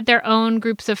of had their own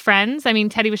groups of friends. I mean,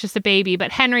 Teddy was just a baby,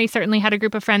 but Henry certainly had a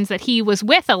group of friends that he was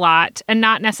with a lot and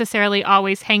not necessarily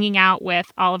always hanging out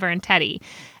with Oliver and Teddy.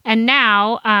 And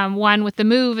now, one with the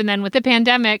move and then with the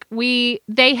pandemic,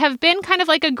 they have been kind of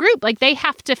like a group. Like they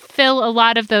have to fill a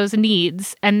lot of those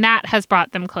needs, and that has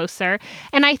brought them closer.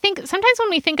 And I think sometimes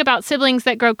when we think about siblings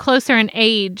that grow closer in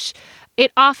age,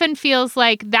 it often feels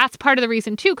like that's part of the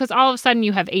reason too, because all of a sudden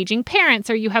you have aging parents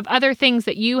or you have other things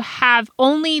that you have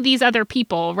only these other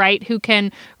people, right, who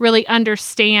can really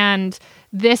understand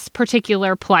this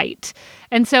particular plight.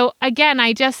 And so again,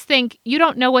 I just think you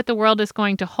don't know what the world is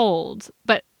going to hold,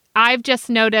 but I've just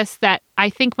noticed that I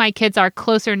think my kids are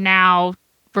closer now,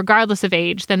 regardless of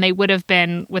age, than they would have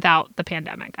been without the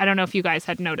pandemic. I don't know if you guys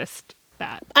had noticed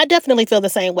that. I definitely feel the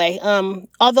same way.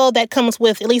 Although that comes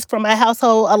with, at least for my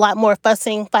household, a lot more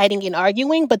fussing, fighting, and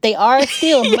arguing, but they are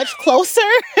still much closer.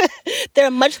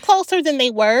 They're much closer than they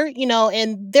were,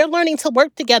 and they're learning to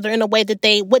work together in a way that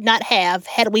they would not have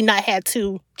had we not had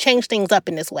to change things up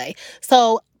in this way.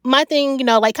 So my thing,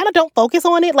 like kind of don't focus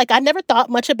on it. Like I never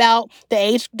thought much about the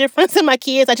age difference in my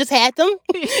kids. I just had them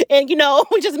and,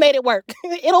 we just made it work.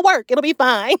 It'll work. It'll be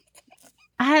fine.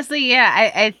 Honestly,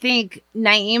 yeah, I think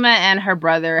Naima and her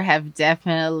brother have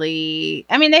definitely,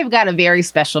 they've got a very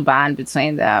special bond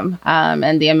between them.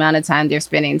 And the amount of time they're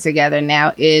spending together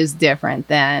now is different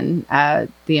than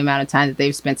the amount of time that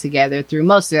they've spent together through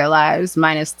most of their lives,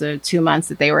 minus the 2 months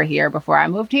that they were here before I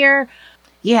moved here.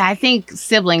 Yeah, I think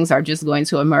siblings are just going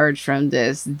to emerge from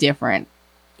this different,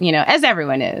 as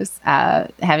everyone is,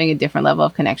 having a different level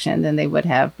of connection than they would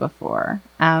have before.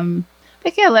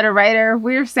 But yeah, letter writer,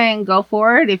 we're saying go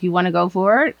for it if you want to go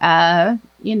for it. They're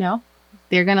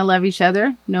going to love each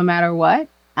other no matter what.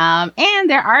 And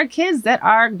there are kids that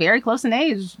are very close in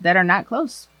age that are not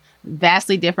close.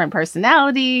 Vastly different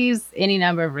personalities, any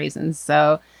number of reasons.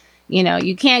 So,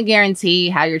 you can't guarantee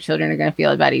how your children are going to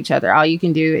feel about each other. All you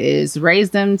can do is raise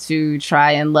them to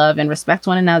try and love and respect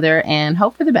one another and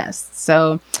hope for the best.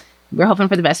 So we're hoping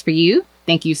for the best for you.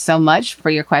 Thank you so much for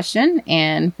your question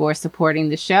and for supporting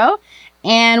the show.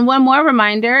 And one more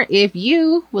reminder, if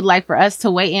you would like for us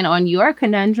to weigh in on your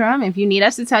conundrum, if you need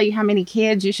us to tell you how many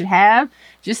kids you should have,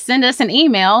 just send us an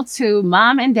email to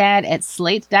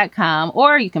momanddad@slate.com,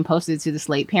 or you can post it to the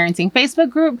Slate Parenting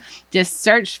Facebook group. Just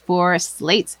search for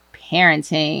Slate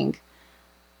Parenting.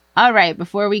 All right,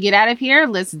 before we get out of here,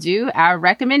 let's do our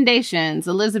recommendations.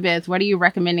 Elizabeth, what are you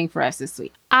recommending for us this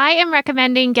week? I am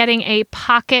recommending getting a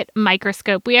pocket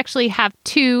microscope. We actually have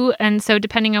two, and so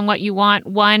depending on what you want,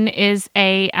 one is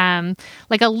a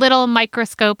like a little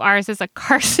microscope. Ours is a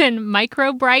Carson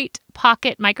Microbright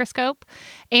pocket microscope,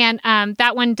 and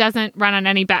that one doesn't run on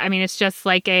any it's just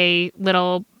like a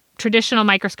little traditional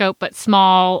microscope, but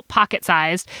small,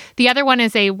 pocket-sized. The other one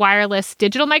is a wireless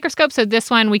digital microscope. So this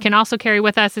one we can also carry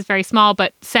with us. It's very small,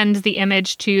 but sends the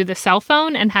image to the cell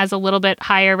phone and has a little bit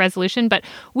higher resolution. But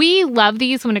we love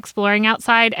these when exploring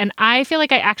outside, and I feel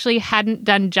like I actually hadn't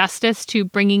done justice to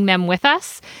bringing them with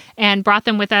us and brought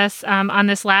them with us on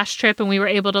this last trip, and we were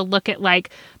able to look at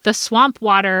like the swamp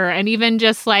water and even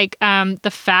just like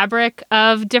the fabric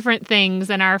of different things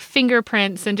and our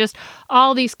fingerprints and just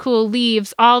all these cool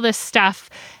leaves, all this stuff.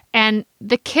 And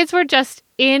the kids were just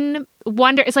in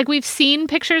wonder. It's like we've seen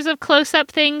pictures of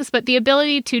close-up things, but the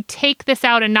ability to take this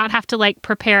out and not have to like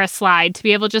prepare a slide, to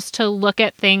be able just to look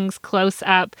at things close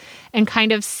up and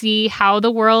kind of see how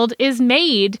the world is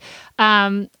made,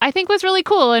 I think was really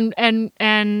cool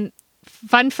and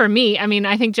fun for me. I mean,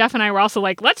 I think Jeff and I were also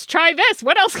like, let's try this.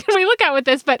 What else can we look at with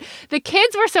this? But the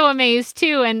kids were so amazed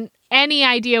too. And any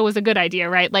idea was a good idea,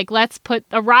 right? Like, let's put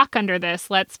a rock under this.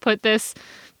 Let's put this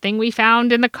thing we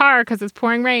found in the car because it's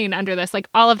pouring rain under this. Like,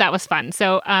 all of that was fun.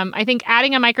 So I think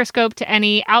adding a microscope to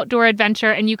any outdoor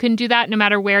adventure, and you can do that no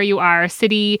matter where you are,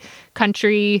 city,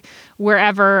 country,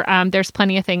 wherever, there's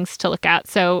plenty of things to look at.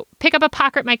 So pick up a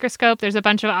pocket microscope. There's a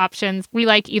bunch of options. We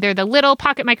like either the little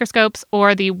pocket microscopes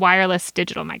or the wireless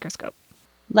digital microscope.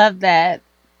 Love that.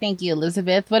 Thank you,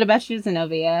 Elizabeth. What about you,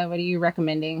 Zenobia? What are you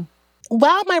recommending?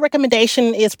 While my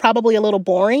recommendation is probably a little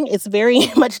boring, it's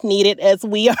very much needed as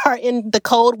we are in the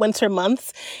cold winter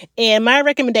months. And my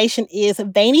recommendation is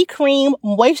Vanicream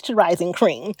Moisturizing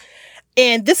Cream.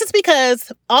 And this is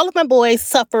because all of my boys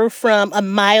suffer from a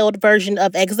mild version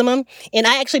of eczema. And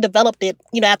I actually developed it,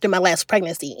 after my last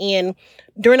pregnancy. And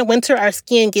during the winter, our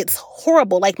skin gets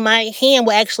horrible. Like, my hand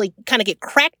will actually kind of get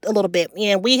cracked a little bit.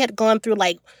 And we had gone through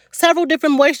several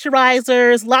different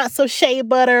moisturizers, lots of shea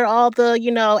butter, all the,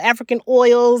 African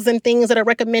oils and things that are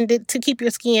recommended to keep your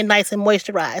skin nice and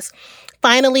moisturized.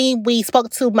 Finally, we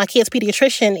spoke to my kid's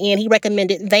pediatrician, and he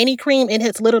recommended Vanicream. It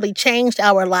has literally changed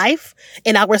our life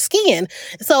and our skin.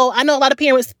 So I know a lot of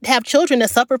parents have children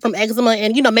that suffer from eczema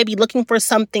and, maybe looking for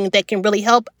something that can really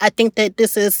help. I think that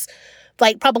this is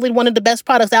probably one of the best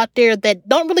products out there that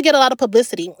don't really get a lot of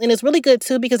publicity. And it's really good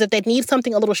too, because if they need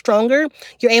something a little stronger,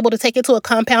 you're able to take it to a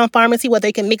compound pharmacy where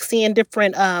they can mix in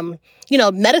different,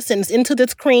 medicines into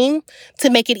this cream to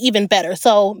make it even better.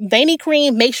 So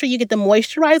Vanicream, make sure you get the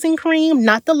moisturizing cream,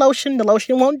 not the lotion. The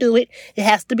lotion won't do it. It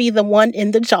has to be the one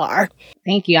in the jar.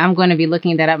 Thank you. I'm going to be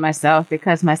looking that up myself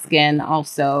because my skin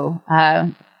also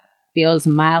feels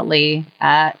mildly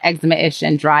eczema-ish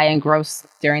and dry and gross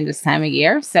during this time of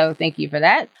year. So thank you for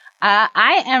that.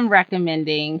 I am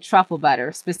recommending truffle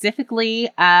butter, specifically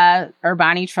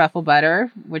Urbani truffle butter,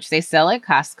 which they sell at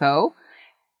Costco.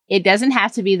 It doesn't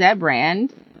have to be that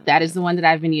brand. That is the one that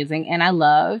I've been using and I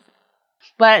love.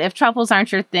 But if truffles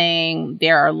aren't your thing,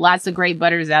 there are lots of great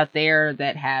butters out there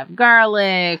that have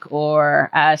garlic or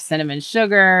cinnamon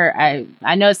sugar.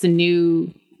 I noticed a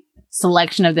new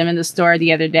selection of them in the store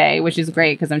the other day, which is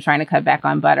great because I'm trying to cut back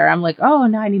on butter. I'm like, oh,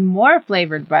 no, I need more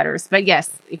flavored butters. But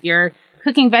yes, if you're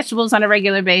cooking vegetables on a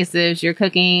regular basis, you're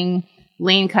cooking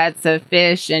lean cuts of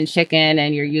fish and chicken,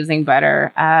 and you're using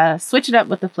butter, switch it up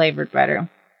with the flavored butter.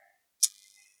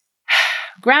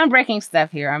 Groundbreaking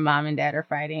stuff here on Mom and Dad Are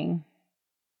Fighting.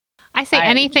 I say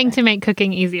anything to make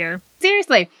cooking easier.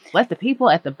 Seriously, let the people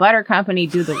at the butter company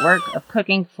do the work of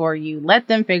cooking for you. Let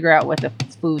them figure out what the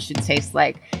food should taste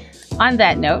like. On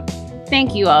that note,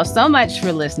 thank you all so much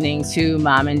for listening to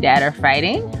Mom and Dad Are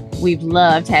Fighting. We've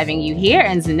loved having you here.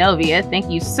 And Zenobia,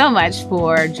 thank you so much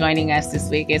for joining us this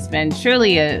week. It's been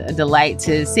truly a delight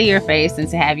to see your face and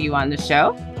to have you on the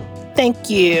show. Thank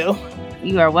you.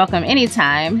 You are welcome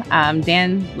anytime.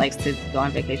 Dan likes to go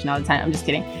on vacation all the time. I'm just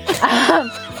kidding.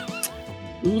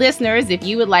 Listeners, if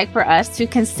you would like for us to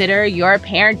consider your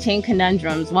parenting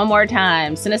conundrums one more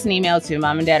time, send us an email to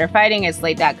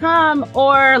momanddadarfighting@slate.com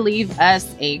or leave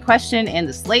us a question in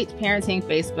the Slate Parenting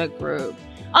Facebook group.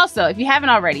 Also, if you haven't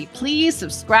already, please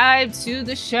subscribe to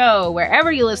the show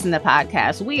wherever you listen to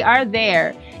podcasts. We are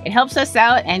there. It helps us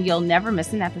out and you'll never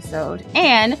miss an episode.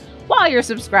 And while you're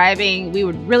subscribing, we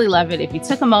would really love it if you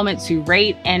took a moment to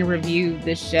rate and review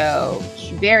the show.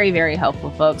 Very, very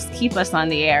helpful, folks. Keep us on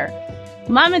the air.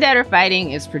 Mom and Dad Are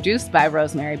Fighting is produced by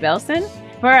Rosemary Belson.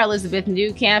 For Elizabeth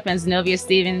Newcamp and Zenobia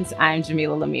Stevens, I'm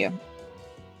Jamila Lemieux.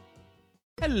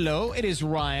 Hello, it is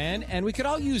Ryan, and we could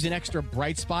all use an extra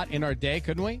bright spot in our day,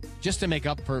 couldn't we? Just to make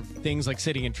up for things like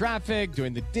sitting in traffic,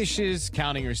 doing the dishes,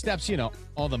 counting your steps,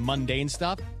 all the mundane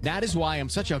stuff. That is why I'm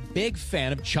such a big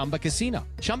fan of Chumba Casino.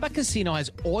 Chumba Casino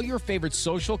has all your favorite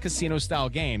social casino-style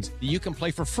games that you can play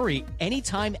for free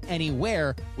anytime,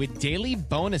 anywhere with daily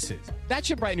bonuses. That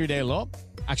should brighten your day a little.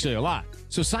 Actually, a lot.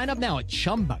 So sign up now at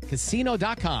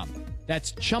ChumbaCasino.com.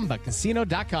 That's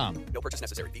ChumbaCasino.com. No purchase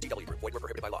necessary. VGW Group. Void were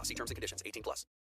prohibited by law. See terms and conditions. 18+.